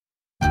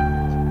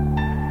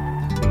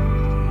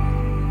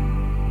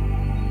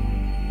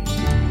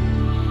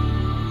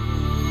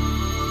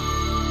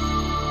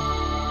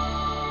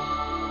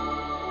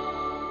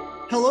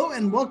Hello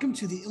and welcome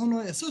to the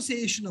Illinois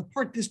Association of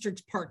Park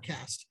Districts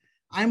Parkcast.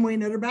 I'm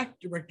Wayne Utterback,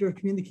 Director of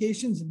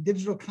Communications and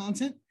Digital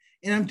Content,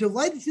 and I'm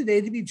delighted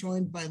today to be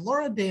joined by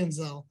Laura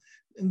Danzel,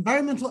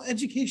 Environmental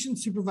Education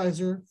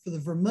Supervisor for the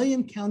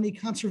Vermilion County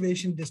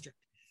Conservation District.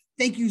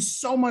 Thank you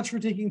so much for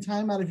taking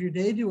time out of your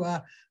day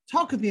to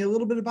talk with me a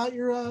little bit about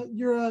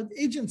your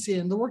agency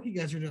and the work you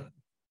guys are doing.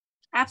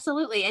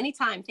 Absolutely,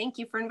 anytime. Thank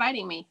you for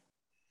inviting me.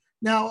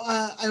 Now,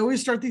 I always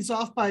start these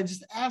off by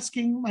just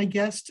asking my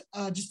guest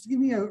just to give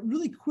me a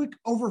really quick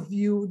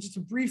overview, just a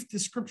brief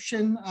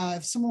description.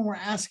 If someone were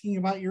asking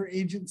about your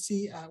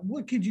agency,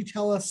 what could you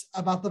tell us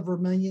about the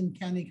Vermilion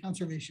County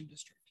Conservation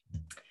District?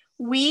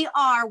 We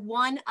are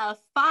one of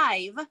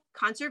 5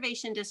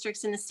 conservation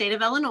districts in the state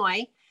of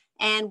Illinois,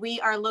 and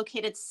we are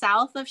located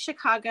south of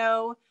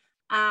Chicago,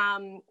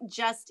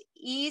 just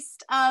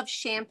east of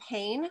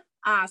Champaign.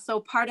 So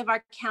part of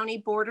our county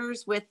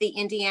borders with the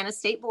Indiana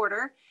state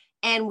border.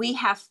 And we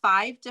have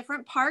 5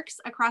 different parks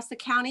across the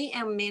county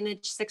and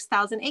manage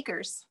 6,000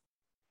 acres.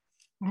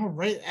 All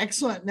right,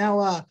 excellent.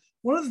 Now,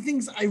 one of the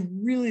things I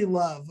really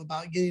love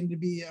about getting to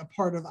be a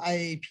part of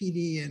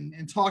IAPD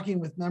and talking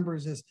with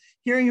members is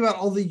hearing about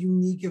all the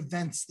unique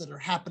events that are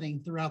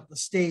happening throughout the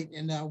state.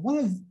 And one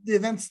of the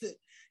events that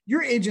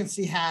your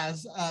agency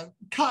has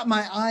caught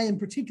my eye in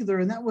particular,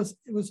 and it was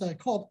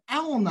called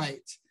Owl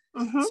Night.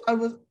 Mm-hmm.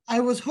 So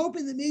I was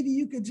hoping that maybe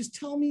you could just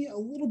tell me a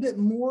little bit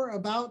more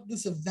about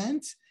this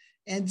event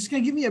and just kind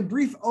of give me a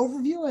brief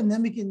overview, and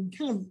then we can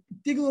kind of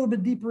dig a little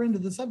bit deeper into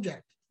the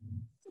subject.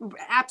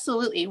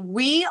 Absolutely.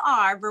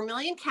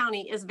 Vermilion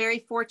County is very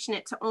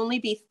fortunate to only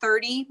be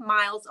 30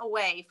 miles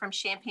away from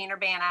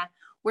Champaign-Urbana,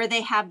 where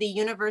they have the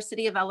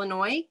University of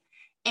Illinois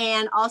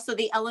and also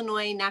the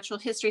Illinois Natural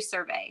History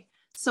Survey.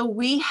 So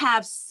we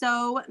have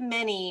so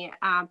many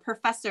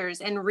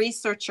professors and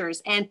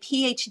researchers and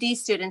PhD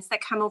students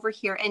that come over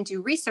here and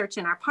do research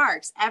in our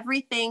parks,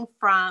 everything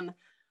from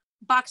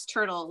box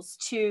turtles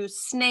to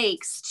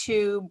snakes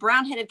to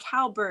brown-headed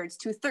cowbirds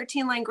to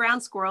 13-line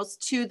ground squirrels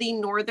to the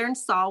northern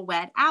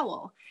saw-whet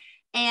owl.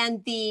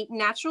 And the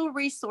Natural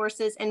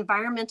Resources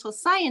Environmental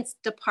Science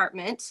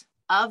Department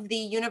of the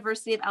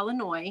University of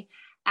Illinois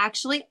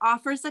actually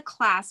offers a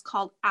class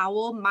called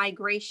Owl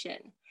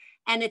Migration.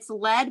 And it's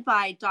led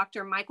by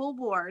Dr. Michael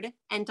Ward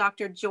and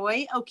Dr.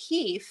 Joy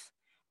O'Keefe.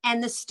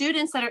 And the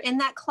students that are in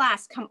that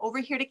class come over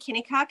here to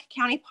Kennecott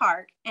County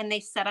Park, and they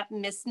set up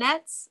mist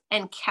nets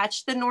and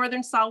catch the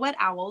northern saw-whet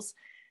owls,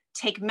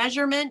 take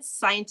measurements,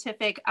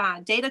 scientific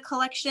data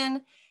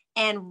collection,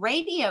 and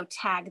radio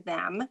tag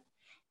them.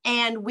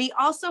 And we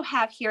also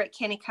have here at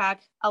Kennecott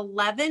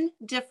 11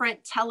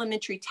 different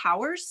telemetry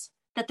towers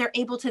that they're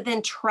able to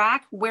then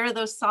track where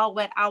those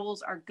saw-whet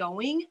owls are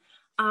going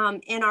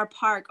in our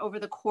park over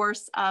the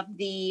course of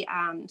the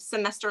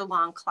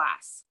semester-long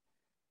class.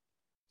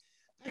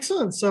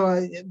 Excellent.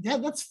 So yeah,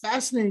 that's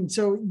fascinating.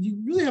 So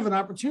you really have an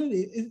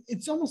opportunity.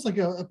 It's almost like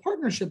a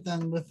partnership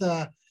then with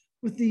the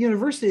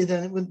university.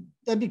 Then would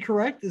that be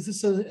correct? Is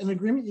this an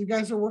agreement you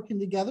guys are working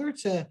together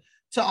to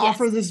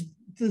offer this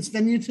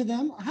venue to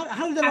them?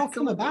 How did that all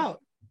come about?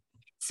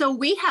 So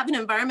we have an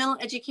environmental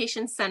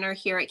education center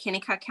here at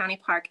Kennecott County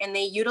Park, and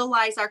they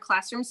utilize our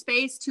classroom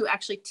space to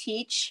actually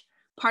teach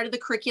part of the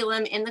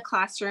curriculum in the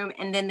classroom,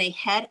 and then they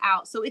head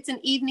out. So it's an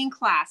evening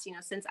class,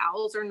 since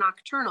owls are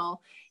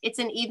nocturnal, it's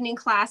an evening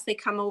class. They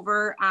come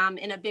over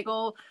in a big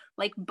old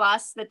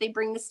bus that they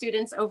bring the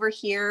students over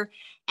here,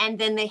 and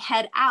then they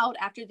head out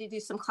after they do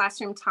some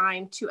classroom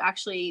time to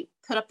actually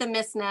put up the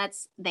mist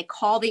nets. They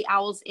call the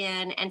owls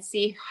in and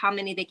see how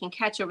many they can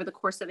catch over the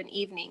course of an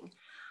evening.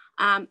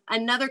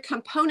 Another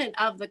component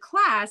of the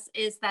class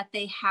is that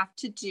they have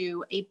to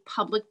do a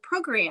public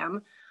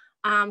program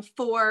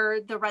for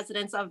the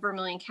residents of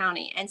Vermilion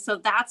County. And so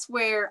that's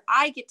where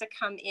I get to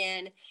come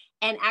in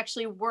and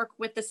actually work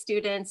with the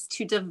students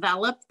to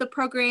develop the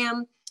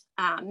program,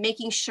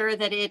 making sure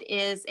that it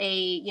is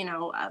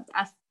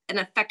an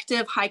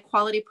effective, high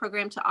quality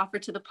program to offer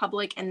to the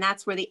public. And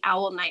that's where the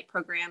Owl Night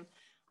program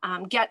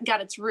got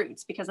its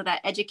roots, because of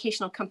that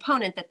educational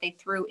component that they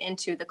threw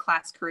into the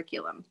class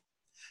curriculum.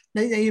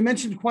 Now you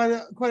mentioned quite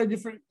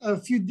a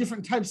few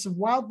different types of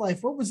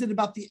wildlife. What was it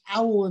about the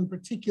owl in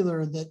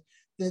particular that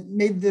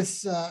made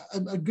this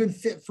a good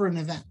fit for an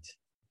event?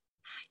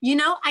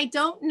 I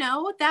don't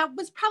know. That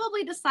was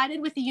probably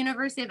decided with the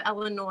University of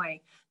Illinois.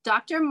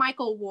 Dr.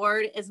 Michael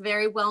Ward is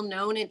very well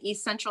known in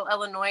East Central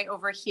Illinois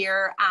over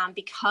here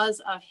because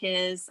of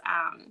his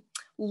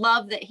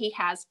love that he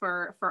has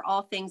for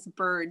all things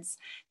birds.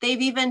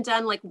 They've even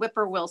done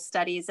whippoorwill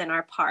studies in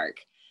our park.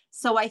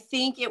 So I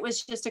think it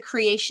was just a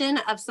creation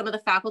of some of the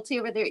faculty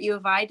over there at U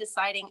of I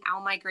deciding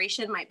owl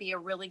migration might be a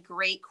really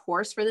great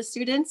course for the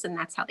students, and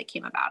that's how they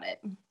came about it.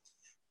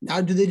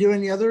 Now, do they do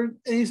any other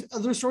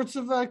sorts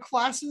of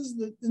classes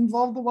that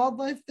involve the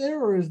wildlife there,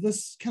 or is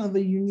this kind of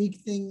a unique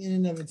thing in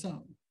and of its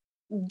own?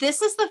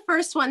 This is the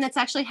first one that's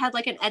actually had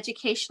an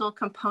educational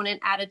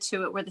component added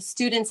to it, where the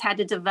students had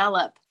to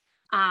develop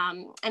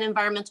an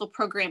environmental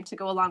program to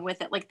go along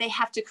with it. They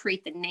have to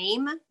create the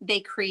name, they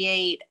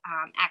create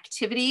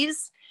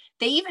activities,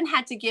 They even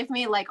had to give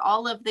me like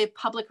all of the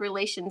public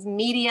relations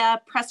media,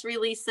 press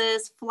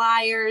releases,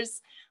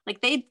 flyers.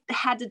 Like they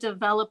had to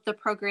develop the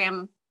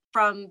program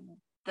from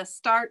the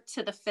start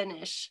to the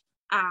finish,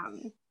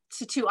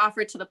 to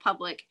offer to the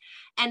public.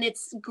 And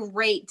it's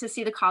great to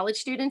see the college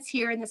students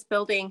here in this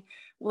building.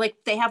 Like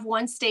they have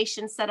one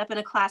station set up in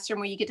a classroom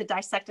where you get to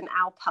dissect an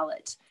owl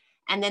pellet.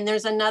 And then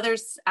there's another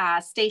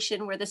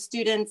station where the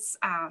students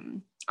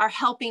are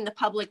helping the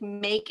public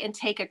make and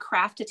take a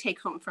craft to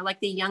take home for like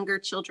the younger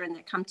children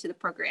that come to the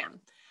program.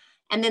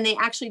 And then they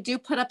actually do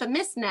put up a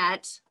mist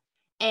net.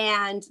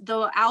 And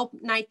the owl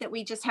night that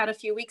we just had a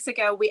few weeks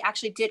ago, we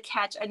actually did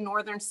catch a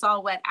northern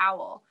saw-whet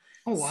owl.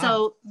 Oh, wow.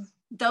 So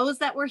those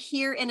that were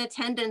here in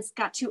attendance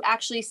got to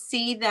actually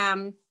see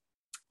them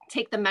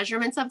take the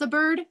measurements of the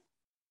bird,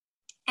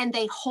 and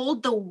they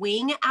hold the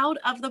wing out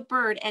of the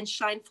bird and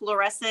shine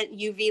fluorescent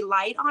UV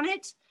light on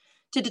it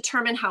to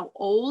determine how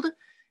old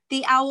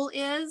the owl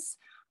is.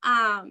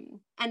 And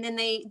then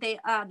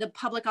the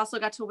public also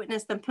got to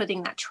witness them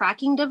putting that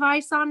tracking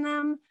device on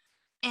them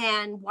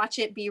and watch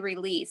it be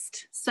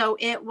released. So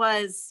it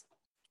was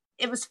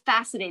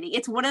fascinating.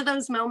 It's one of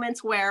those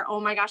moments where,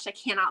 oh my gosh, I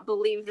cannot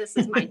believe this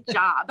is my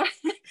job.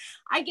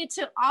 I get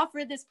to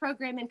offer this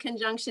program in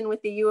conjunction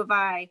with the U of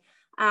I.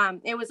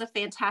 It was a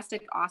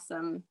fantastic,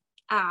 awesome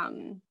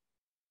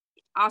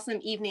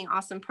evening,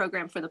 awesome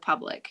program for the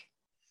public.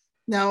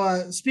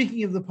 Now,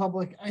 speaking of the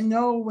public, I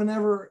know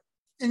whenever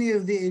any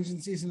of the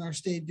agencies in our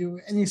state do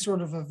any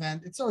sort of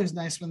event, it's always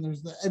nice when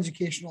there's the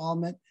educational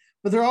element,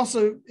 but there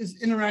also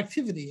is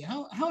interactivity.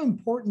 How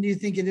important do you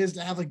think it is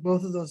to have like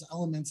both of those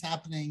elements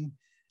happening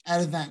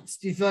at events?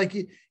 Do you feel like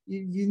you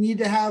need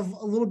to have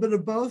a little bit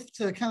of both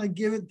to kind of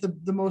give it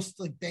the most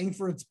like bang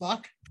for its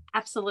buck?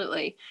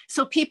 Absolutely.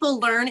 So people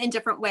learn in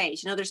different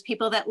ways. There's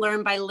people that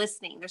learn by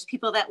listening. There's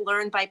people that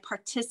learn by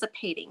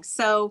participating.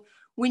 So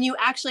when you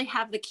actually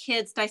have the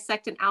kids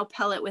dissect an owl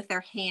pellet with their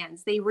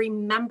hands, they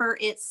remember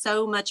it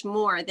so much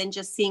more than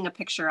just seeing a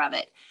picture of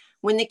it.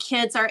 When the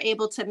kids are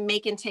able to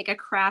make and take a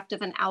craft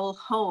of an owl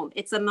home,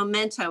 it's a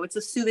memento, it's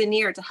a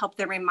souvenir to help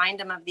them remind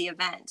them of the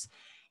event.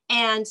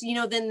 And,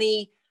 then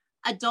the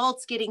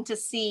adults getting to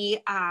see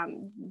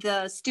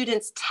the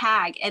students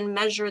tag and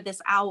measure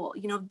this owl,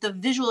 the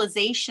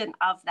visualization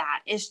of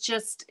that is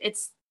just,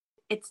 it's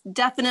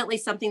definitely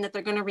something that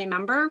they're going to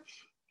remember.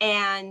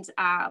 And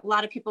a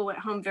lot of people went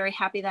home very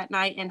happy that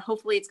night, and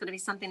hopefully it's going to be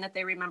something that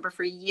they remember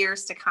for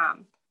years to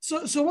come.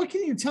 So what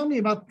can you tell me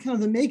about kind of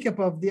the makeup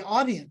of the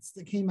audience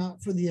that came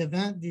out for the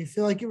event? Do you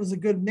feel like it was a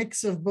good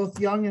mix of both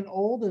young and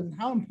old? And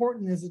how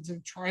important is it to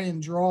try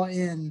and draw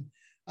in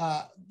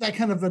that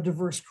kind of a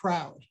diverse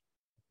crowd?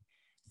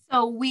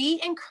 So we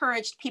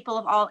encouraged people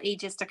of all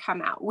ages to come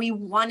out. We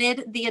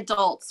wanted the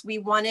adults, we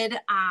wanted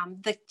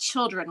the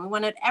children, we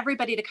wanted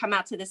everybody to come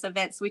out to this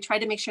event. So we tried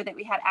to make sure that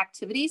we had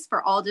activities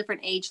for all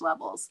different age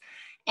levels.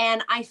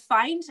 And I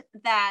find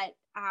that,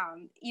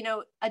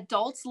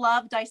 adults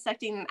love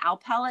dissecting an owl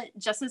pellet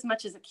just as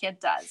much as a kid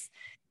does.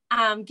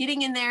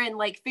 Getting in there and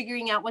like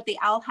figuring out what the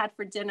owl had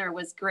for dinner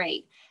was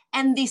great.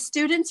 And the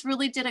students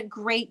really did a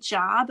great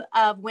job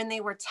of when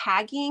they were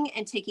tagging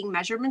and taking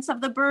measurements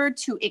of the bird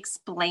to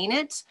explain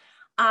it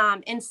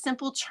in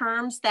simple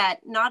terms that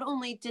not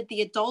only did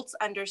the adults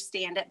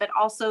understand it, but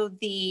also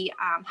the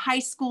high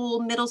school,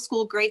 middle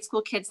school, grade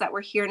school kids that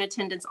were here in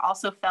attendance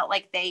also felt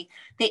like they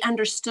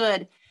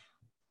understood.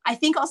 I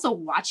think also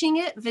watching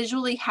it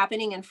visually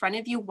happening in front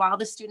of you while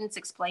the students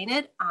explain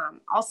it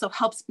also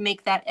helps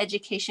make that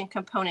education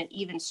component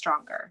even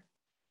stronger.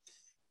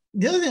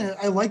 The other thing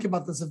I like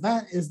about this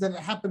event is that it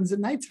happens at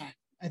nighttime.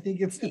 I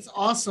think it's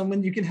awesome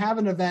when you can have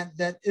an event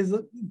that is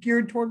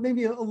geared toward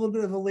maybe a little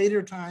bit of a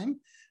later time.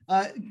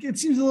 It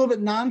seems a little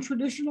bit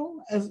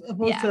non-traditional as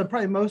opposed to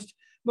probably most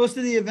of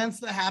the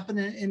events that happen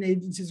in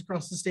agencies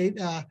across the state.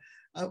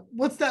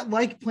 What's that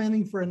like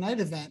planning for a night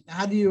event?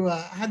 How do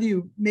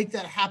you make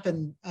that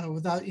happen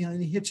without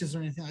any hitches or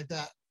anything like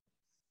that?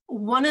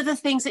 One of the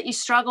things that you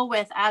struggle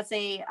with as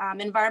a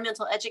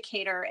environmental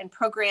educator and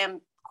program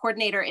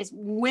coordinator is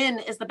when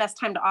is the best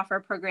time to offer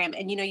a program.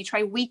 And you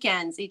try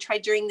weekends, you try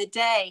during the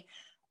day.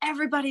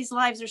 Everybody's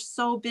lives are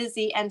so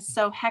busy and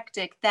so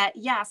hectic that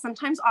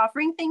sometimes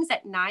offering things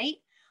at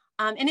night.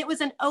 And it was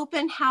an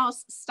open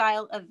house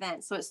style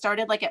event. So it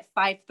started like at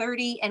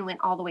 5:30 and went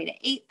all the way to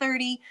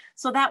 8:30.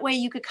 So that way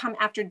you could come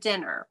after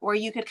dinner, or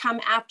you could come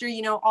after,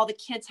 all the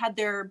kids had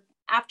their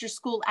after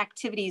school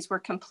activities were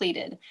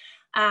completed.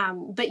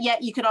 But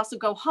yet you could also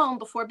go home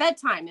before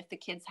bedtime if the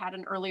kids had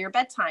an earlier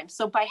bedtime.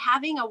 So by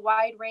having a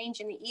wide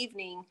range in the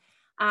evening,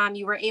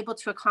 you were able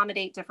to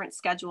accommodate different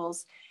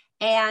schedules.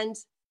 And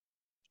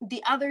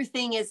the other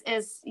thing is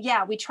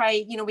we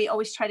try, we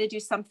always try to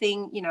do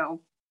something,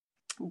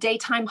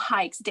 daytime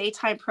hikes,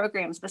 daytime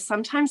programs, but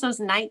sometimes those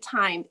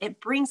nighttime, it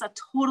brings a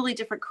totally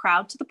different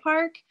crowd to the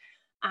park.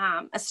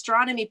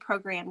 Astronomy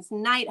programs,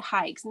 night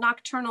hikes,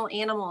 nocturnal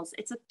animals.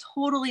 It's a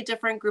totally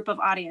different group of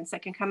audience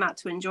that can come out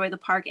to enjoy the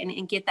park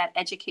and get that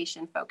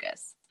education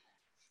focus.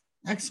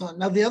 Excellent.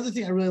 Now, the other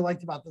thing I really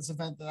liked about this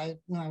event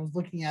when I was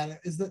looking at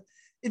it is that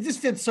it just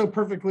fits so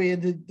perfectly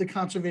into the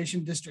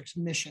conservation district's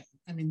mission.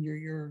 I mean,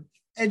 you're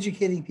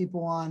educating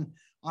people on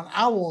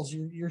owls.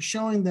 You're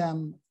showing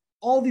them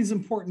all these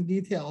important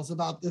details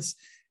about this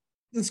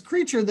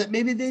creature that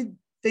maybe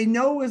they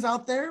know is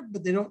out there,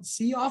 but they don't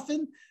see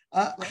often.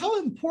 How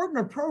important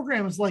are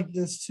programs like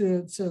this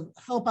to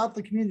help out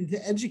the community,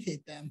 to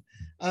educate them?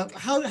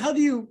 How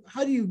do you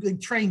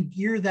like try and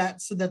gear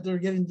that so that they're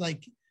getting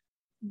like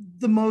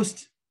the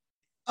most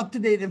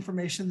up-to-date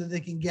information that they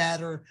can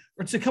get, or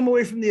to come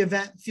away from the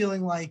event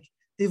feeling like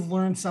they've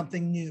learned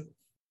something new?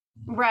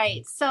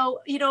 Right. So,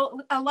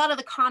 a lot of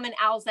the common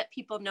owls that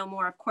people know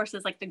more, of course,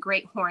 is like the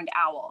great horned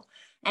owl.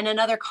 And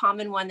another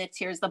common one that's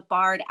here is the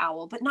barred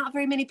owl, but not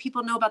very many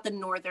people know about the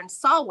northern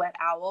saw-whet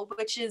owl,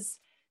 which is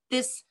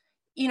this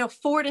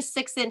 4 to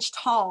 6 inch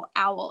tall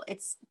owl.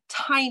 It's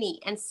tiny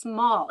and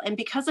small. And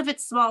because of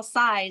its small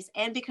size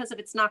and because of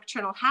its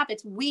nocturnal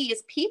habits, we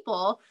as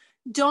people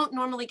don't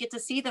normally get to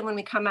see them when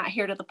we come out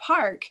here to the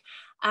park.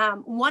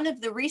 One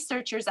of the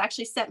researchers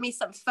actually sent me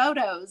some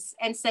photos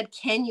and said,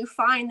 can you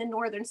find the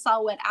northern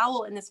saw-whet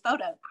owl in this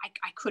photo?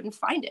 I couldn't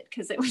find it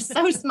because it was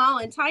so small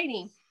and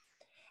tiny.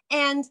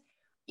 And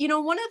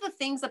one of the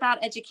things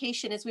about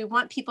education is we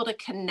want people to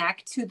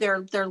connect to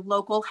their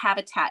local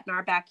habitat in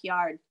our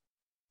backyard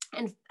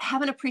and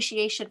have an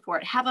appreciation for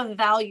it, have a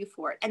value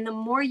for it. And the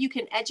more you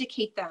can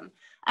educate them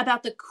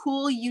about the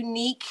cool,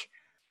 unique,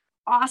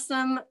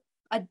 awesome,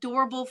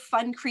 adorable,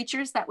 fun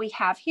creatures that we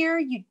have here,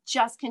 you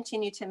just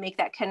continue to make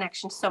that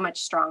connection so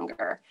much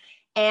stronger.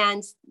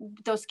 And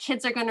those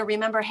kids are going to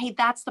remember, hey,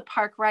 that's the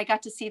park where I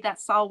got to see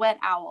that saw-whet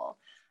owl.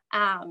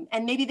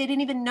 And maybe they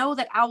didn't even know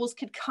that owls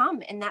could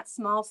come in that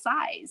small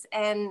size.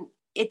 And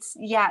it's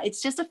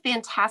just a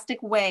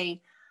fantastic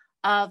way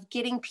of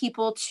getting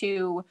people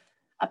to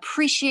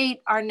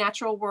appreciate our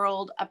natural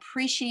world,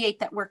 appreciate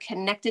that we're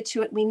connected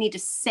to it. We need to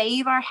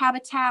save our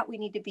habitat. We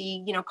need to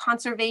be,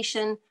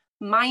 conservation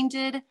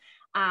minded,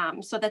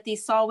 so that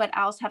these saw-whet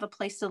owls have a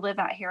place to live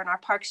out here in our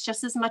parks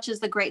just as much as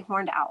the great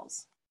horned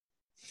owls.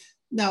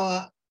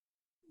 Now,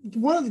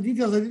 one of the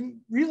details I didn't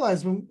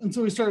realize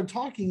until we started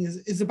talking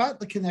is about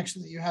the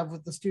connection that you have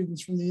with the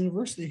students from the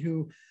university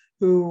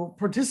who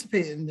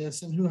participate in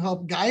this and who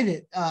help guide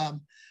it. How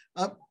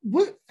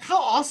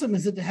awesome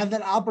is it to have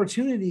that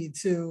opportunity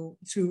to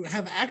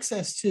have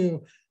access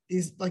to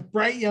these like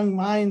bright young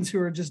minds who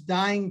are just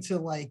dying to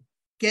like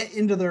get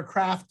into their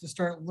craft, to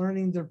start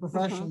learning their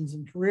professions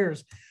and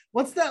careers?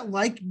 What's that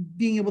like,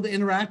 being able to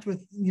interact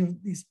with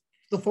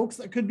the folks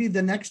that could be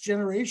the next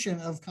generation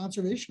of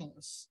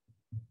conservationists?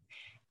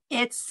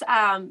 It's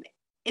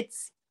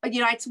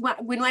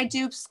when I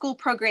do school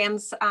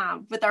programs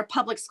with our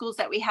public schools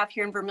that we have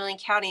here in Vermilion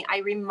County, I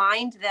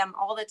remind them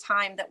all the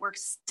time that we're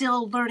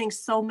still learning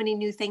so many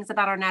new things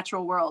about our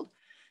natural world.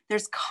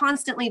 There's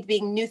constantly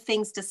being new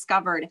things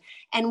discovered,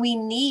 and we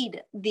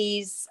need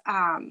these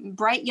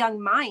bright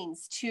young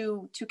minds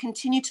to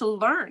continue to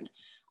learn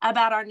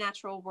about our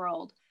natural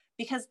world,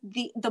 because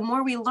the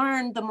more we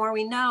learn, the more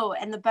we know,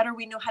 and the better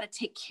we know how to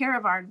take care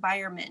of our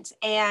environment.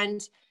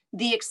 And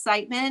the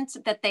excitement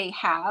that they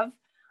have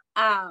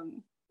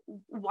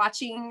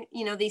watching,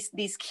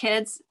 these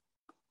kids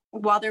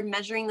while they're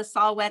measuring the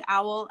saw-whet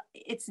owl,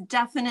 it's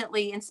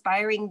definitely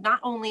inspiring, not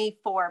only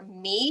for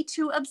me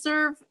to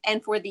observe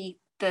and for the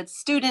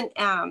student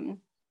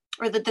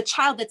or the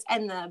child that's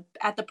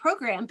at the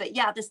program, but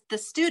the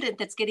student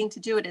that's getting to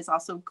do it is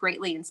also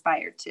greatly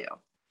inspired too.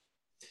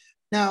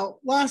 Now,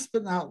 last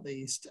but not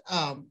least,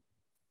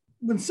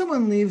 when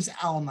someone leaves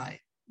Owl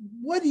Night,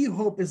 what do you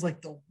hope is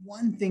like the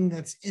one thing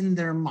that's in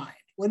their mind?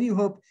 What do you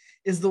hope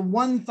is the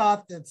one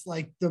thought that's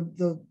like at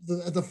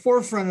the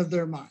forefront of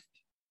their mind?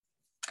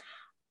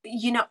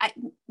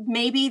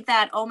 Maybe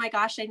that, oh my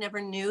gosh, I never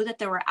knew that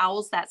there were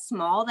owls that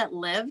small that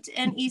lived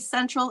in East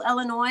Central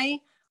Illinois.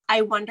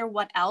 I wonder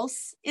what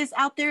else is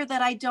out there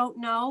that I don't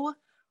know.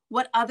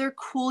 What other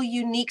cool,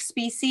 unique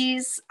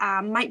species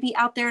might be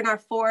out there in our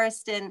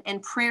forest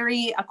and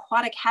prairie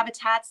aquatic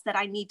habitats that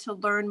I need to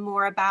learn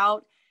more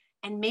about.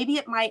 And maybe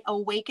it might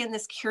awaken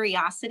this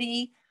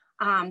curiosity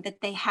that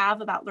they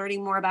have about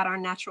learning more about our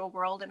natural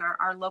world and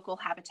our local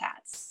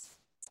habitats.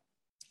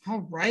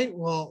 All right.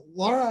 Well,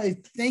 Laura, I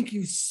thank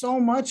you so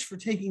much for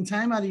taking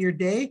time out of your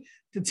day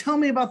to tell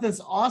me about this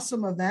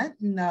awesome event.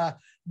 And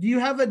do you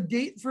have a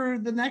date for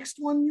the next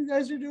one you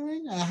guys are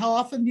doing? How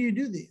often do you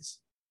do these?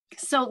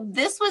 So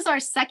this was our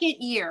second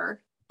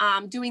year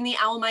doing the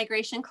owl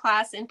migration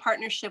class in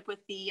partnership with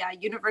the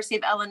University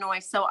of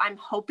Illinois. So I'm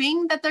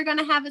hoping that they're going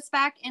to have us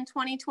back in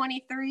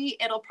 2023.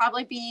 It'll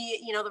probably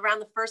be, around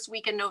the first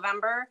week in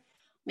November,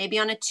 maybe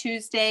on a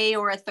Tuesday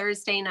or a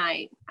Thursday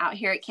night out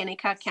here at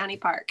Kennecott County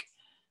Park.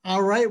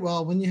 All right.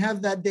 Well, when you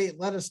have that date,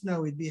 let us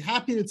know. We'd be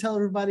happy to tell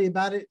everybody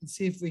about it and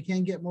see if we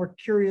can get more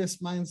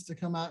curious minds to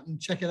come out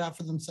and check it out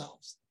for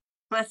themselves.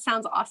 That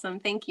sounds awesome.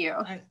 Thank you.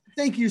 All right.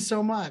 Thank you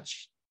so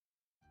much.